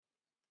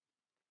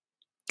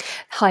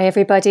Hi,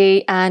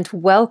 everybody, and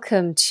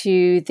welcome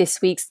to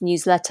this week's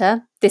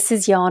newsletter. This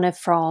is Jana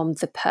from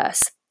The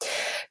Purse.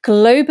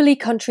 Globally,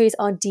 countries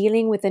are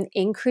dealing with an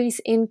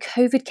increase in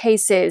COVID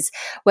cases,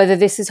 whether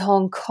this is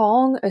Hong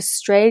Kong,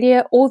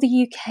 Australia, or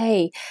the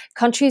UK.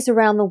 Countries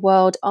around the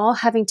world are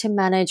having to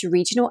manage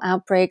regional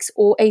outbreaks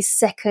or a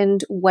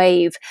second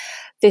wave.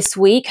 This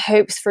week,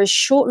 hopes for a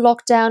short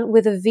lockdown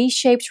with a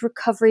V-shaped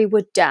recovery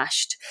were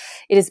dashed.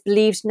 It is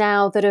believed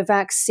now that a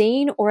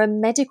vaccine or a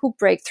medical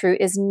breakthrough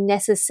is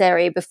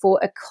necessary before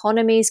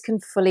economies can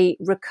fully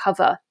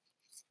recover.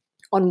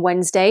 On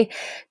Wednesday,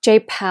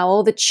 Jay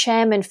Powell, the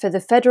chairman for the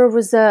Federal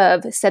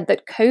Reserve, said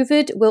that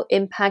COVID will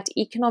impact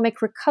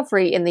economic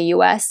recovery in the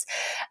US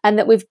and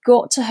that we've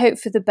got to hope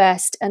for the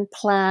best and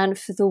plan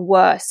for the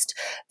worst.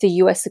 The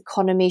US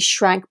economy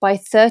shrank by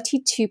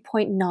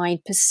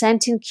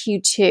 32.9% in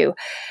Q2,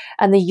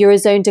 and the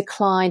Eurozone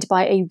declined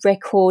by a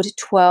record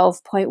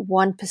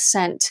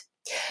 12.1%.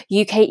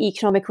 UK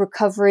economic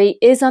recovery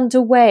is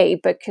underway,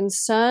 but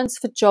concerns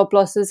for job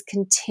losses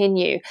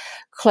continue.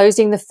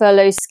 Closing the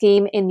furlough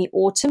scheme in the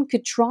autumn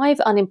could drive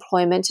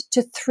unemployment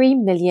to 3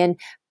 million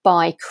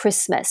by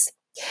Christmas.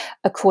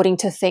 According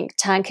to think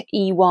tank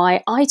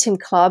EY Item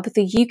Club,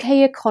 the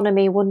UK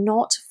economy will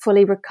not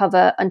fully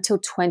recover until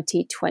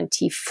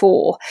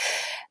 2024.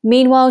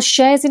 Meanwhile,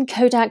 shares in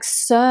Kodak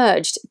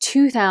surged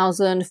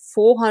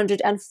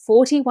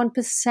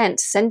 2,441%,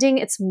 sending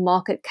its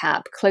market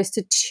cap close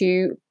to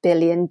 $2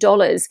 billion.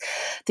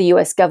 The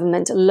US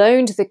government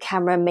loaned the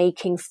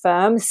camera-making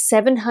firm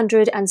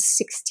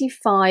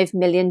 $765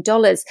 million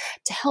to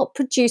help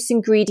produce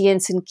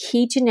ingredients in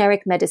key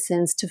generic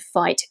medicines to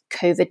fight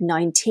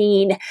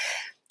COVID-19.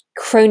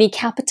 Crony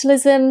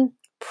capitalism?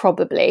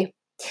 Probably.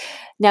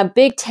 Now,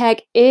 big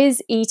tech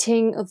is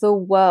eating the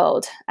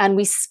world, and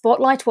we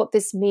spotlight what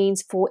this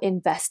means for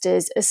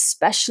investors,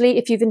 especially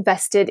if you've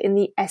invested in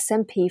the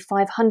S&P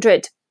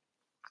 500.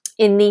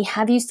 In the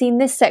Have You Seen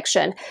This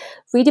section,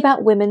 read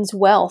about women's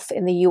wealth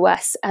in the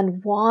US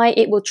and why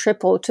it will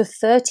triple to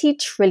 $30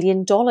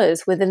 trillion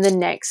within the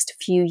next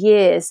few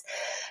years.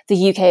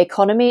 The UK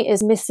economy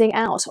is missing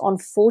out on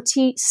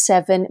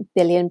 £47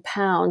 billion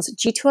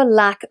due to a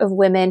lack of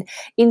women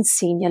in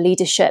senior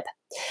leadership.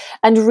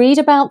 And read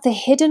about the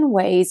hidden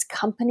ways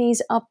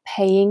companies are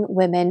paying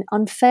women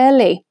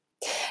unfairly.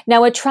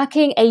 Now, we're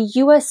tracking a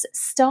US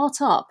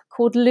startup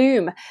called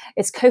Loom.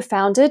 It's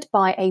co-founded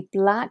by a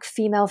Black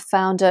female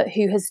founder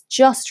who has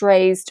just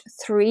raised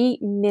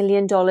 $3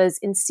 million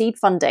in seed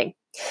funding.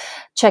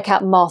 Check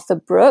out Martha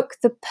Brooke,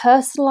 the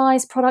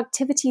personalized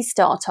productivity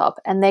startup,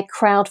 and their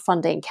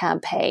crowdfunding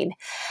campaign.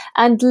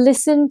 And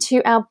listen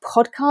to our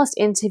podcast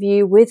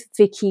interview with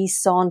Vicky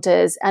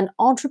Saunders, an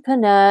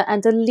entrepreneur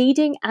and a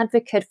leading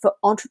advocate for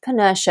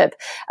entrepreneurship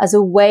as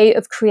a way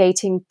of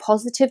creating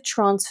positive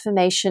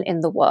transformation in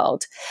the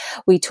world.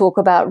 We talk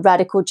about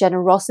radical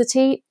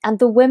generosity and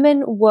the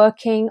women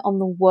working on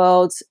the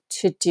world's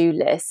to-do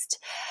list.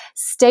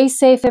 Stay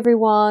safe,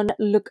 everyone.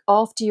 Look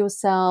after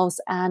yourselves,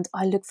 and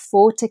I look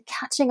forward to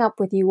catching up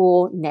with you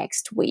all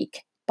next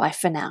week. Bye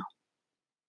for now.